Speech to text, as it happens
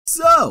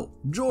So,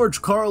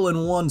 George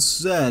Carlin once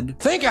said,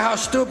 "Think of how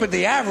stupid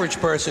the average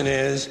person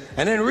is,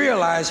 and then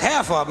realize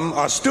half of them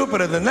are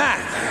stupider than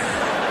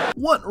that."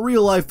 What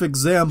real-life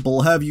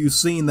example have you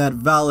seen that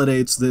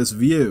validates this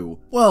view?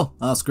 Well,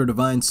 Oscar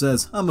Devine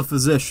says, I'm a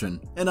physician,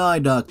 an eye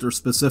doctor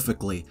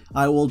specifically.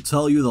 I will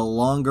tell you the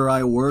longer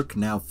I work,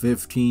 now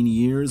 15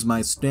 years,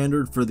 my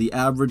standard for the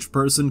average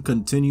person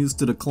continues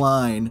to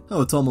decline.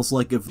 Oh, it's almost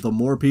like if the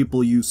more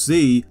people you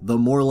see, the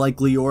more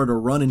likely you are to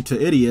run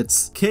into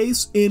idiots.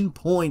 Case in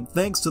point,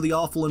 thanks to the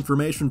awful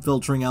information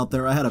filtering out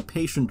there, I had a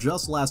patient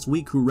just last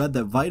week who read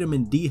that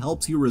vitamin D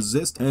helps you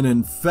resist an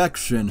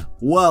infection.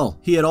 Well,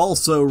 he had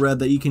also read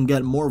that you can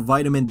get more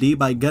vitamin D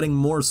by getting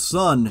more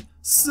sun.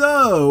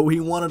 So, he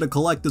wanted to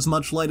collect as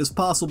much light as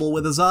possible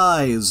with his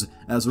eyes.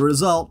 As a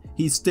result,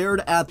 he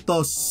stared at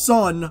the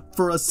sun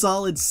for a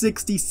solid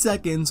 60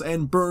 seconds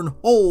and burned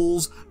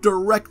holes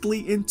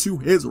directly into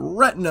his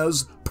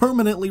retinas,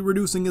 permanently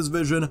reducing his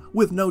vision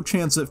with no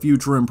chance at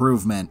future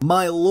improvement.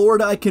 My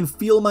lord, I can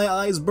feel my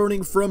eyes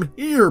burning from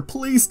here.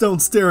 Please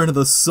don't stare into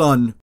the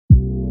sun.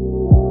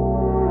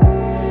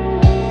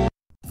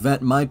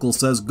 Vet Michael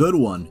says, good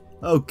one.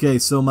 Okay,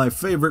 so my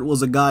favorite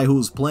was a guy who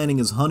was planning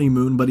his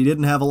honeymoon, but he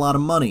didn't have a lot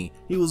of money.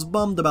 He was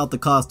bummed about the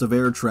cost of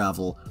air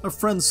travel. A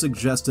friend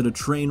suggested a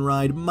train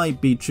ride might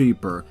be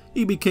cheaper.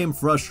 He became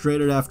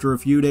frustrated after a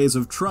few days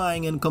of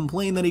trying and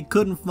complained that he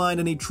couldn't find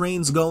any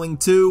trains going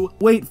to,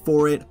 wait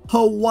for it,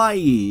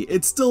 Hawaii.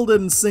 It still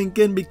didn't sink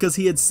in because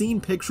he had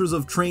seen pictures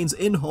of trains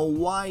in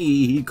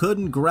Hawaii. He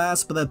couldn't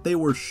grasp that they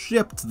were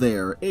shipped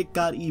there. It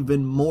got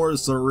even more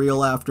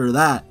surreal after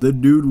that. The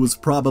dude was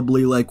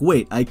probably like,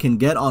 wait, I can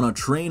get on a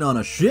train on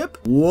a ship?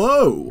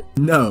 Whoa!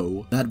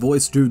 No. That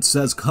voice dude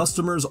says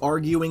customers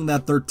arguing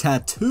that their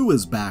tattoo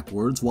is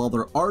backwards while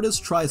their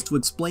artist tries to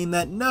explain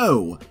that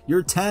no,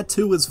 your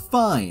tattoo is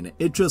fine,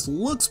 it just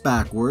looks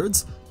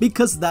backwards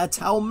because that's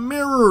how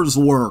mirrors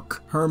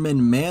work.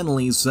 Herman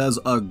Manley says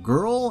a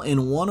girl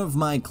in one of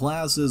my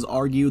classes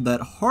argued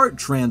that heart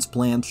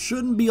transplants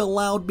shouldn't be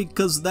allowed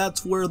because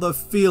that's where the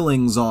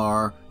feelings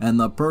are, and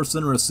the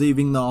person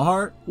receiving the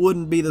heart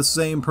wouldn't be the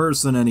same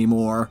person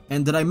anymore.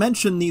 And did I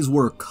mention these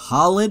were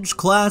college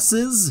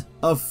classes?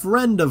 A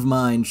friend of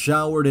mine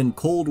showered in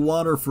cold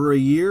water for a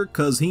year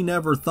cause he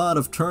never thought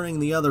of turning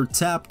the other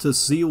tap to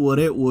see what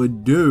it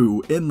would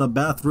do. In the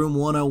bathroom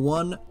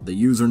 101, the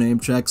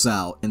username checks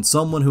out, and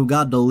someone who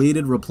got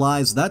deleted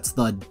replies, that's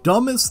the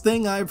dumbest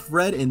thing I've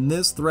read in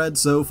this thread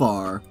so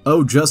far.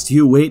 Oh, just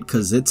you wait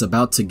cause it's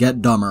about to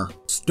get dumber.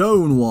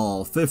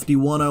 Stonewall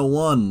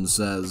 5101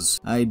 says,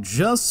 I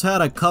just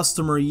had a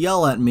customer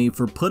yell at me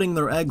for putting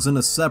their eggs in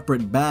a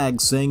separate bag,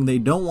 saying they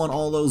don't want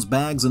all those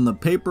bags and the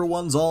paper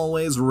ones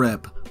always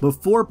rip,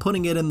 before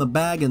putting it in the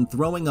bag and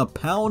throwing a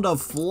pound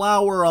of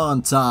flour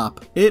on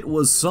top. It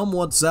was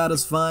somewhat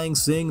satisfying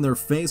seeing their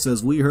face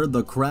as we heard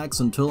the cracks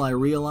until I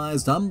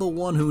realized I'm the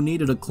one who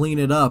needed to clean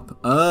it up.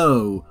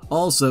 Oh,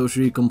 also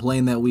she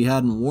complained that we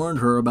hadn't warned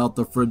her about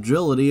the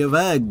fragility of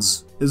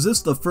eggs. Is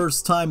this the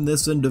first time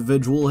this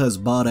individual has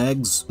bought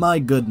eggs? My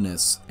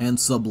goodness. And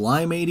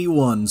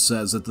Sublime81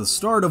 says, at the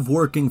start of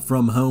working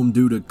from home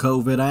due to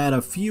COVID, I had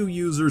a few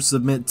users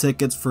submit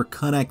tickets for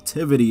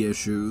connectivity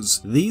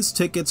issues. These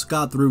tickets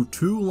got through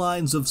 2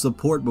 lines of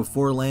support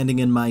before landing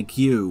in my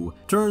queue.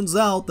 Turns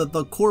out that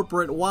the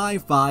corporate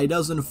Wi-Fi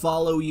doesn't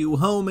follow you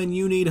home and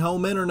you need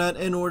home internet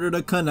in order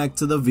to connect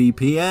to the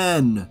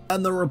VPN.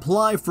 And the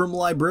reply from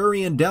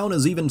Librarian Down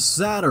is even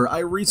sadder. I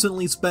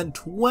recently spent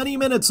 20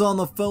 minutes on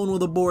the phone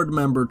with a board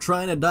member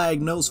trying to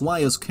diagnose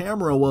why his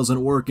camera wasn't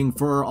working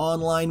for our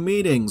online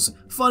meetings.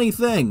 Funny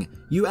thing,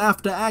 you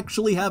have to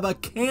actually have a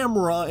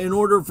camera in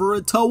order for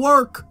it to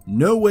work.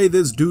 No way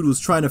this dude was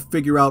trying to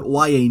figure out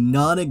why a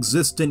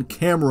non-existent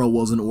camera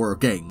wasn't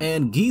working.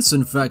 And Geese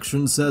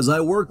Infection says, I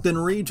worked in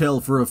retail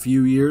for a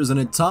few years and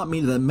it taught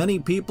me that many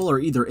people are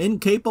either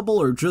incapable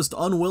or just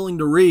unwilling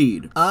to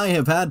read. I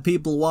have had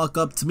people walk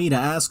up to me to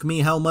ask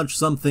me how much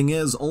something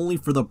is only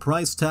for the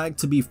price tag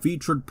to be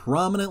featured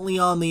prominently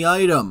on the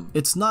item.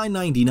 It's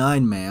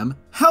 $9.99, ma'am.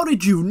 How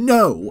did you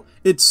know?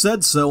 It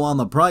said so on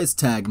the price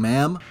tag,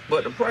 ma'am.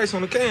 But the price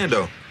on the can,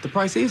 though. The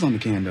price is on the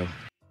can, though.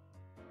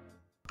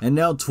 And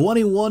now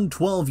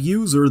 2112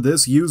 user,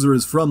 this user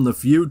is from the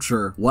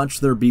future.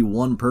 Watch there be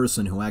one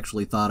person who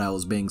actually thought I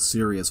was being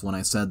serious when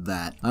I said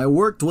that. I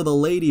worked with a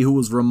lady who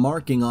was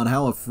remarking on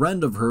how a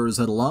friend of hers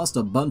had lost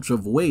a bunch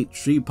of weight.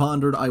 She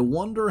pondered, I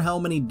wonder how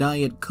many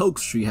Diet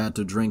Cokes she had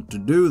to drink to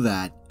do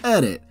that.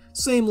 Edit.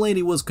 Same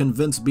lady was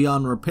convinced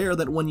beyond repair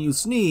that when you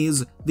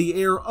sneeze, the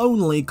air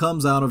only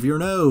comes out of your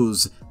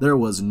nose. There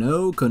was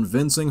no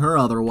convincing her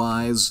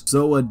otherwise.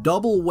 So a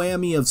double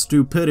whammy of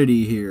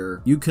stupidity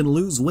here. You can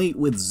lose weight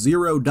with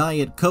 0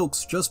 Diet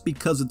Cokes just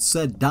because it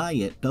said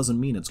diet doesn't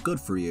mean it's good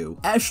for you.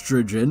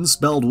 Estrogen,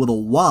 spelled with a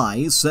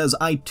Y, says,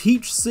 I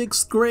teach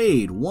 6th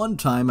grade. One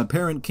time a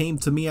parent came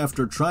to me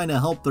after trying to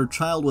help their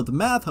child with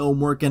math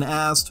homework and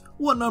asked,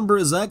 What number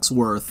is X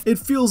worth? It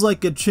feels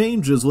like it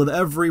changes with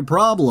every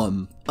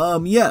problem.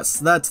 Yes,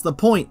 that's the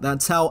point.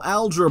 That's how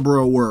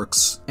algebra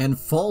works. And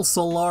false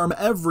alarm,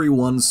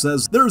 everyone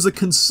says there's a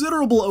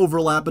considerable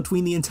overlap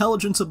between the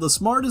intelligence of the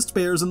smartest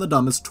bears and the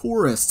dumbest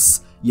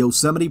tourists.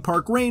 Yosemite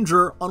Park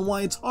Ranger on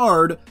why it's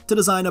hard to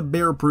design a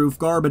bear-proof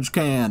garbage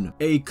can.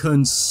 A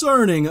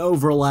concerning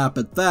overlap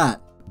at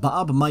that.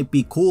 Bob Might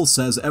Be Cool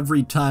says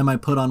every time I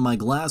put on my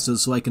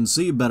glasses so I can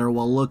see better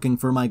while looking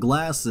for my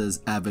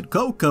glasses. Avid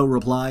Coco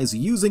replies,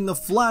 using the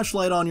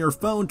flashlight on your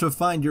phone to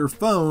find your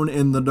phone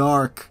in the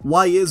dark.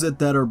 Why is it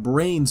that our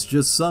brains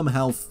just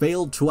somehow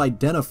failed to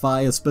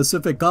identify a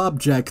specific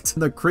object?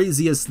 The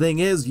craziest thing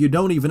is, you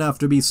don't even have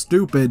to be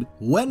stupid.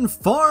 When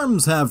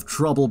farms have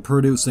trouble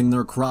producing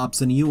their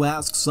crops and you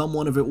ask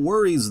someone if it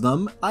worries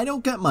them, I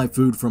don't get my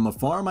food from a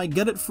farm, I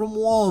get it from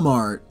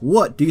Walmart.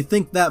 What, do you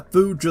think that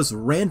food just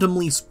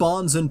randomly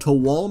spawns into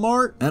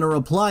Walmart? And a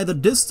reply, the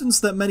distance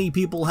that many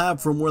people have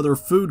from where their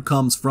food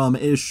comes from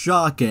is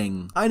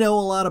shocking. I know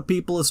a lot of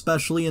people,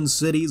 especially in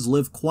cities,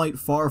 live quite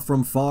far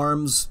from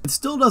farms. It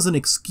still doesn't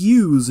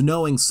excuse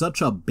knowing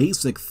such a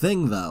basic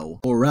thing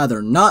though. Or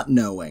rather, not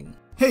knowing.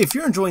 Hey, if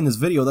you're enjoying this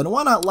video, then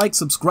why not like,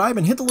 subscribe,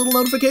 and hit the little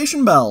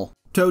notification bell?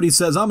 Toady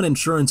says, I'm an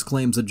insurance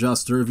claims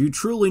adjuster. If you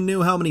truly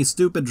knew how many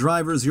stupid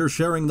drivers you're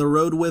sharing the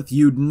road with,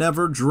 you'd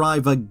never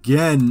drive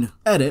again.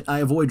 Edit, I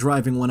avoid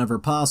driving whenever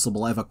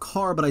possible. I have a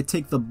car, but I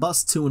take the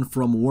bus to and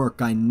from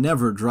work. I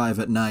never drive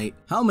at night.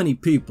 How many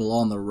people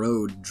on the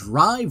road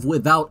drive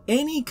without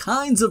any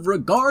kinds of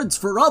regards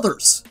for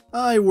others?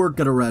 I work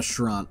at a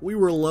restaurant. We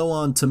were low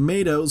on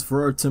tomatoes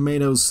for our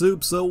tomato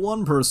soup, so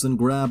one person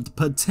grabbed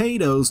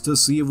potatoes to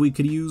see if we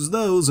could use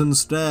those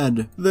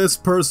instead. This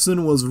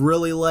person was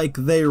really like,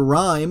 they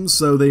rhyme,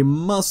 so they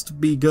must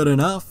be good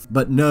enough.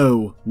 But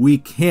no, we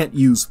can't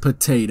use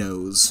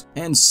potatoes.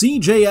 And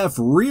CJF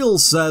Real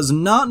says,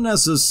 not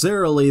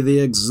necessarily the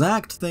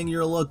exact thing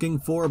you're looking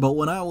for, but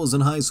when I was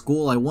in high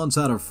school, I once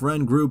had a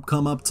friend group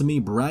come up to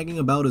me bragging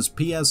about his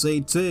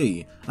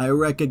PSAT. I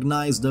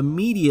recognized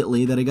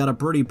immediately that he got a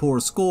pretty poor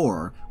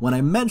score. When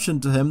I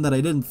mentioned to him that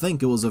I didn't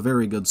think it was a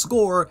very good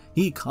score,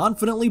 he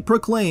confidently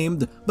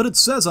proclaimed, but it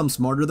says I'm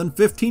smarter than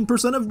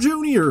 15% of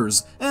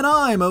juniors, and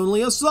I'm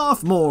only a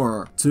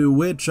sophomore. To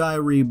which I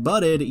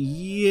rebutted,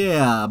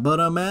 yeah,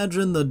 but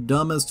imagine the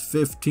dumbest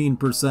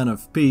 15%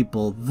 of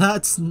people.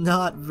 That's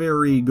not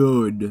very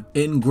good.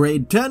 In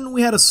grade 10,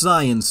 we had a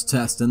science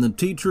test, and the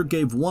teacher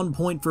gave 1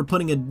 point for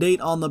putting a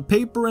date on the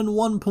paper and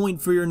 1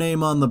 point for your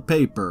name on the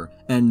paper.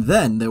 And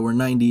then there were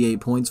 98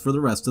 points for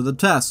the rest of the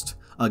test.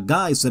 A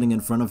guy sitting in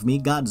front of me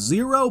got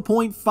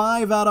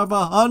 0.5 out of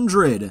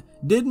 100.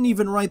 Didn't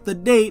even write the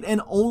date and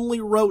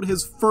only wrote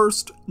his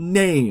first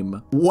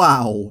name.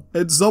 Wow.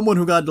 And someone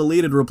who got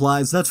deleted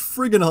replies, that's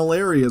friggin'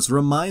 hilarious.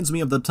 Reminds me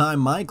of the time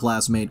my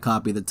classmate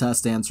copied the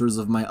test answers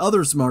of my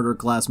other smarter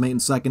classmate in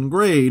 2nd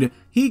grade.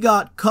 He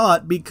got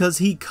caught because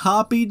he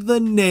copied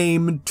the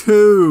name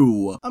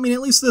too. I mean,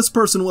 at least this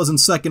person was in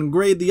 2nd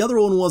grade, the other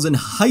one was in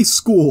high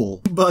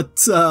school.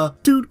 But,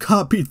 dude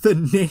copied the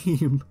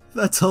name.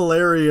 That's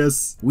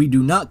hilarious. We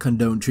do not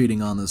condone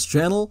cheating on this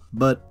channel,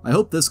 but I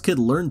hope this kid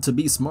learned to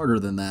be smarter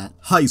than that.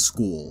 High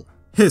school.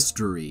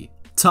 History.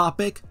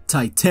 Topic,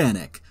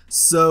 Titanic.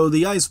 So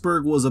the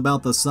iceberg was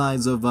about the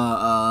size of,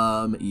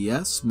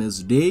 yes, Miss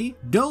D?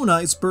 Don't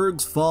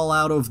icebergs fall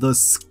out of the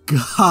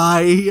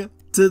sky?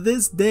 To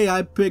this day,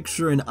 I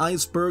picture an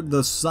iceberg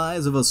the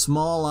size of a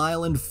small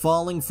island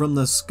falling from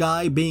the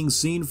sky, being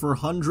seen for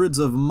hundreds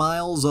of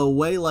miles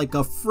away like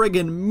a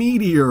friggin'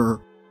 meteor.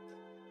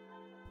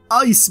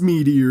 Ice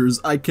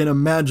meteors, I can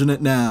imagine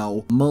it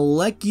now.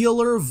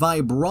 Molecular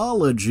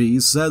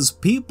Vibrology says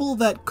people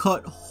that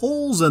cut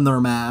holes in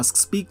their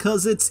masks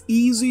because it's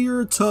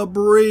easier to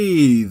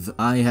breathe.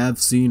 I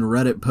have seen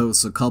Reddit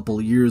posts a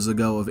couple years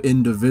ago of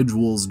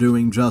individuals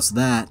doing just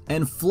that.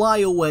 And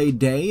Flyaway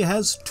Day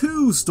has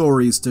 2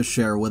 stories to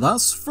share with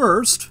us.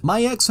 First,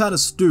 my ex had a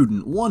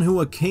student, one who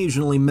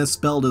occasionally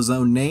misspelled his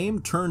own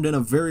name, turned in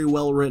a very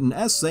well-written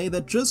essay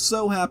that just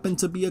so happened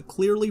to be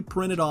clearly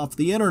printed off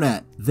the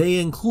internet. They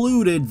included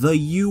the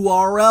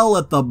URL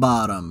at the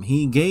bottom.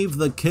 He gave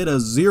the kid a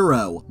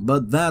 0,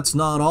 but that's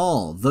not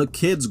all. The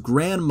kid's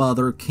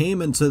grandmother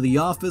came into the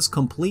office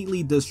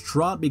completely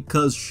distraught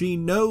because she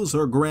knows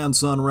her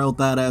grandson wrote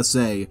that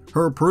essay.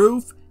 Her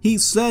proof? He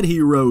said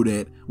he wrote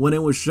it. When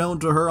it was shown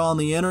to her on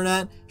the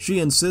internet, she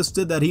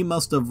insisted that he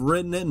must have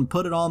written it and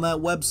put it on that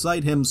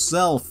website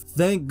himself.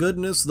 Thank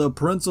goodness the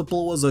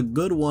principal was a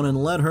good one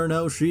and let her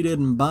know she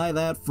didn't buy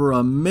that for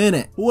a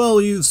minute. Well,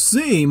 you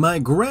see, my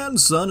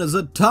grandson is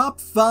a top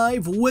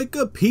 5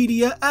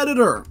 Wikipedia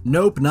editor.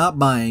 Nope, not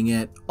buying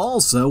it.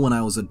 Also, when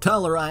I was a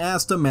teller, I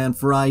asked a man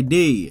for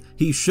ID.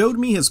 He showed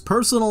me his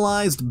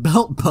personalized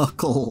belt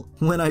buckle.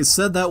 When I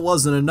said that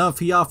wasn't enough,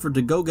 he offered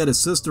to go get his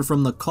sister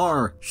from the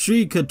car.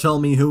 She could tell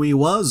me who he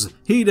was.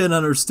 He didn't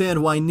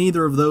understand why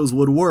neither of those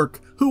would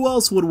work. Who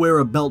else would wear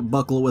a belt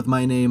buckle with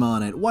my name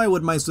on it? Why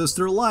would my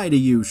sister lie to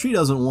you? She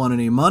doesn't want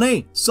any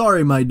money.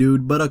 Sorry, my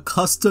dude, but a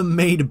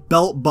custom-made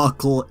belt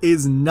buckle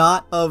is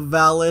not a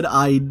valid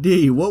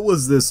ID. What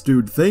was this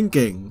dude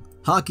thinking?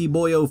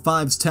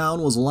 HockeyBoy05's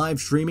town was live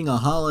streaming a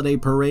holiday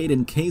parade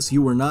in case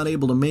you were not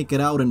able to make it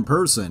out in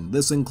person.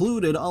 This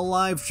included a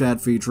live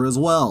chat feature as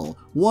well.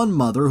 One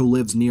mother who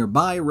lives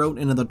nearby wrote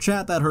into the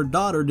chat that her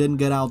daughter didn't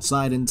get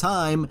outside in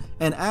time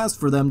and asked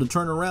for them to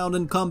turn around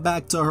and come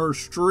back to her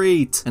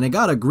street. And I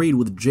got agreed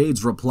with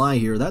Jade's reply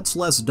here, that's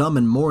less dumb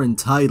and more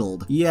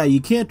entitled. Yeah,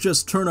 you can't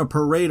just turn a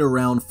parade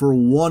around for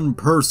one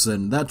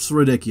person, that's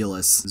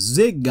ridiculous.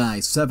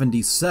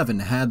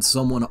 ZigGuy77 had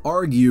someone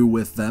argue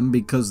with them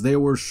because they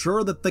were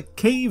sure that the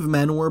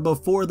cavemen were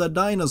before the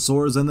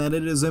dinosaurs and that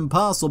it is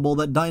impossible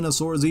that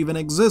dinosaurs even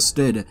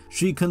existed.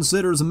 She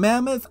considers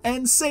mammoth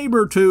and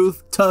saber-tooth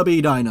to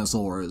be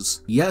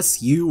dinosaurs.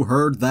 Yes, you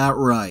heard that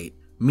right.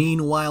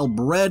 Meanwhile,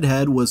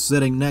 Breadhead was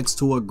sitting next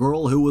to a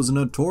girl who was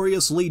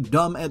notoriously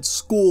dumb at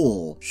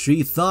school.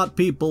 She thought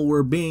people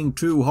were being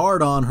too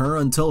hard on her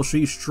until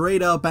she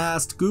straight up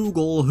asked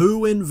Google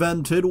who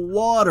invented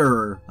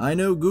water. I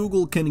know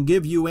Google can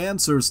give you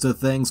answers to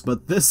things,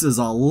 but this is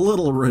a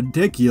little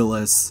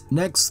ridiculous.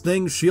 Next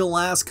thing, she'll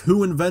ask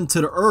who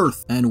invented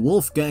Earth, and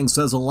Wolfgang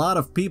says a lot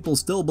of people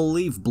still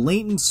believe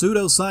blatant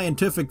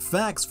pseudoscientific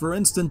facts, for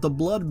instance the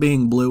blood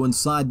being blue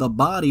inside the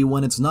body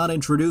when it's not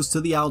introduced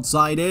to the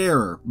outside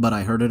air. But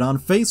I heard it on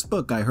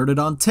Facebook, I heard it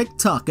on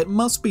TikTok, it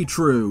must be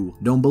true.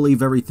 Don't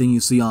believe everything you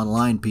see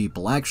online,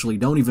 people. Actually,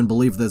 don't even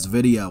believe this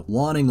video.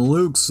 Wanting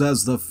Luke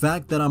says the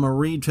fact that I'm a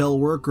retail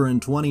worker in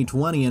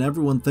 2020 and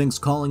everyone thinks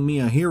calling me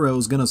a hero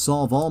is gonna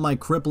solve all my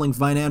crippling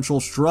financial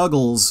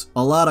struggles.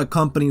 A lot of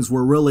companies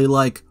were really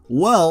like,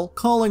 well,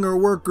 calling our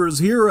workers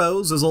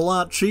heroes is a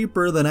lot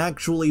cheaper than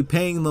actually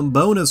paying them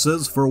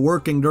bonuses for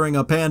working during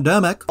a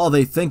pandemic. All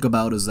they think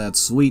about is that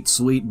sweet,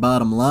 sweet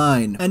bottom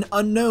line. An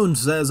Unknown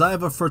says, I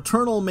have a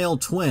fraternal male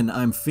twin,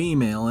 I'm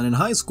female, and in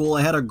high school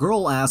I had a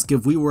girl ask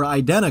if we were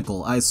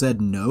identical. I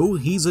said, no,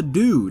 he's a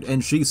dude.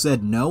 And she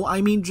said, no,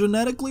 I mean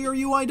genetically are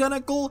you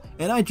identical?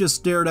 And I just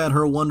stared at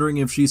her wondering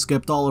if she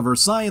skipped all of her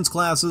science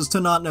classes to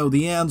not know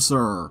the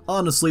answer.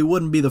 Honestly,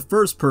 wouldn't be the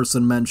first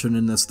person mentioned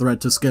in this thread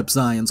to skip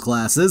science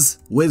classes.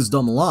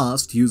 Wisdom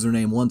Lost,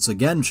 username once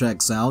again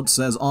checks out,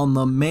 says on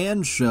the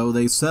Man Show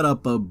they set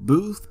up a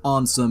booth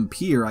on some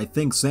pier, I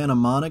think Santa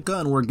Monica,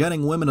 and were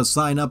getting women to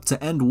sign up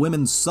to end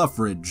women's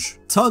suffrage.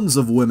 Tons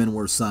of women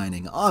were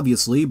signing.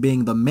 Obviously,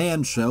 being the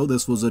Man Show,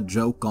 this was a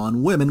joke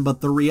on women, but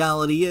the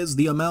reality is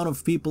the amount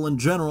of people in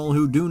general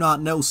who do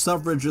not know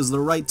suffrage is the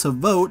right to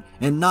vote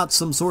and not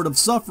some sort of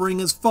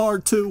suffering is far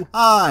too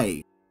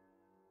high.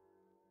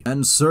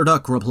 And Sir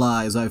Duck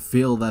replies, I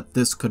feel that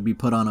this could be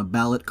put on a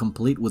ballot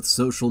complete with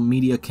social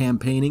media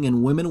campaigning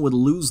and women would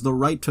lose the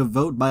right to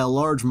vote by a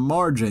large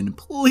margin.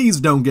 Please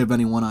don't give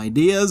anyone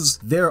ideas.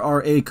 There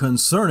are a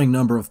concerning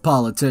number of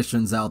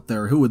politicians out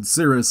there who would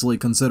seriously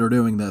consider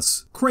doing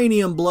this.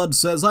 Cranium Blood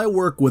says, I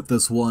work with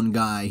this one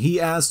guy.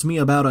 He asked me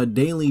about a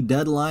daily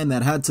deadline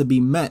that had to be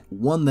met,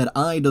 one that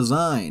I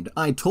designed.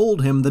 I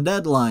told him the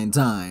deadline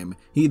time.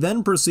 He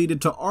then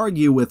proceeded to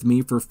argue with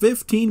me for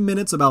 15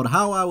 minutes about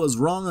how I was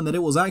wrong and that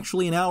it was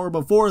actually an hour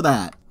before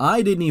that.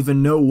 I didn't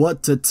even know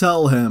what to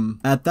tell him.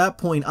 At that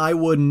point, I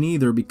wouldn't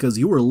either because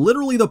you were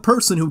literally the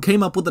person who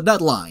came up with the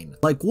deadline.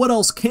 Like, what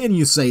else can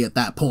you say at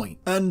that point?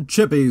 And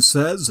Chippy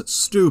says,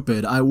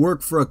 stupid, I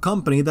work for a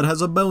company that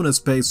has a bonus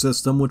pay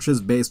system which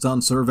is based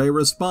on survey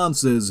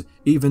responses.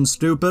 Even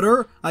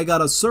stupider, I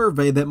got a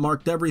survey that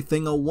marked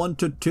everything a 1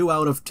 to 2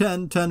 out of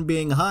 10, 10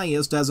 being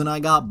highest as in I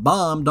got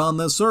bombed on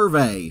the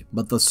survey.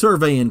 But the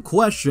survey in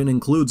question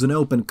includes an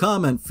open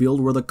comment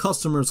field where the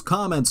customer's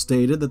comment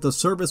stated that the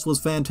service was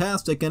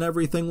fantastic and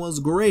everything was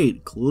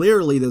great.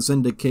 Clearly this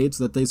indicates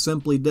that they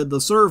simply did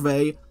the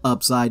survey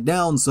upside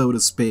down, so to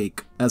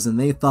speak. As in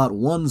they thought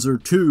 1s or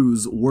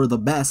 2s were the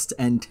best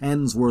and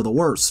 10s were the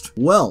worst.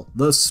 Well,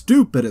 the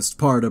stupidest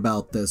part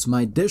about this,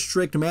 my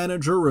district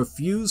manager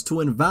refused to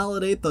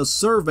invalidate the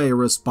survey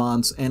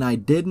response and I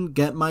didn't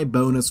get my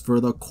bonus for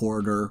the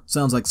quarter.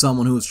 Sounds like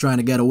someone who was trying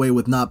to get away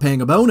with not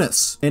paying a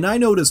bonus. And I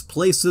noticed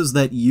places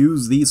that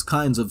use these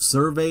kinds of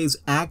surveys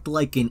act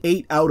like an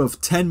 8 out of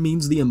 10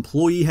 means the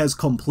employee has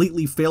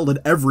completely failed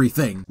at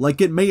everything.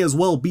 Like it may as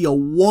well be a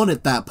 1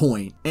 at that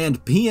point.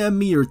 And PM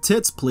me your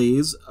tits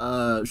please,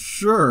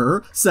 sure.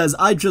 Says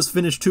I just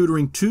finished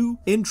tutoring 2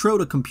 Intro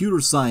to Computer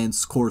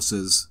Science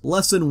courses.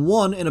 Lesson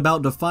 1 in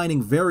about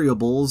defining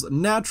variables.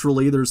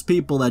 Naturally, there's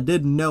people that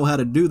didn't know how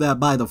to do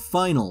that by the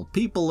final.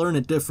 People learn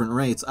at different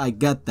rates, I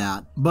get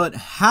that. But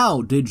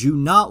how did you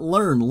not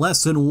learn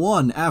Lesson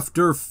 1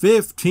 after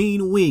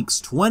 15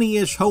 weeks,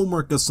 20-ish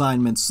homework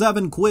assignments,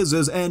 7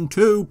 quizzes, and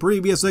 2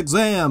 previous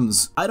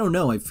exams? I don't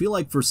know, I feel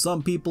like for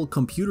some people,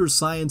 computer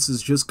science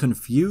is just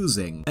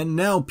confusing. And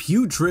now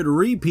Putrid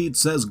Repeat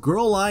says,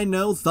 girl I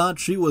know thought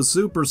she was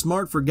super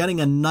smart for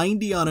getting a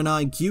 90 on an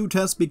IQ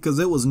test because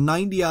it was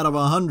 90 out of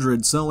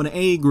 100, so an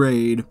A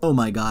grade. Oh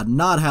my god,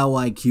 not how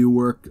IQ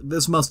work.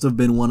 This must have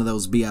been one of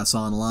those BS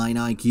online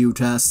IQ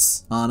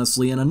tests.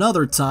 Honestly, in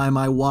another time,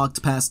 I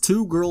walked past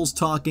two girls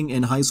talking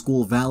in high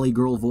school Valley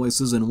Girl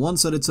voices, and one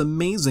said it's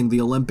amazing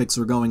the Olympics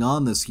are going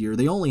on this year.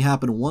 They only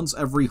happen once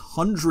every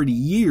 100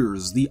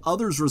 years. The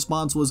other's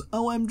response was,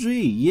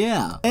 OMG,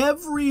 yeah.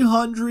 Every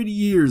 100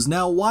 years.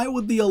 Now, why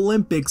would the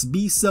Olympics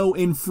be so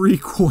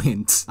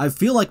infrequent? I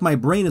feel like my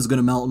brain is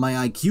gonna melt and my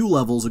IQ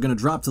levels are gonna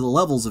drop to the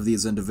levels of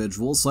these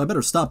individuals, so I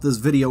better stop this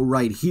video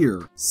right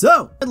here.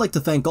 So, I'd like to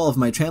thank all of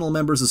my channel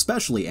members,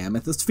 especially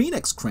Amethyst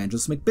Phoenix,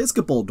 Cranjus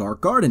McBiscuitbull,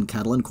 Dark Garden,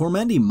 Catalin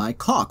Cormendi,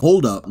 Mike Hawk,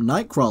 Hold Up,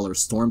 Nightcrawler,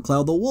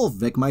 Stormcloud the Wolf,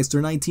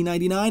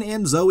 VicMeister1999,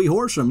 and Zoe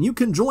Horsham. You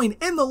can join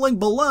in the link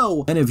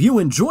below, and if you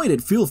enjoyed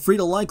it, feel free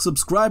to like,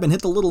 subscribe, and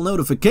hit the little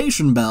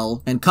notification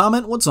bell, and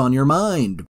comment what's on your mind.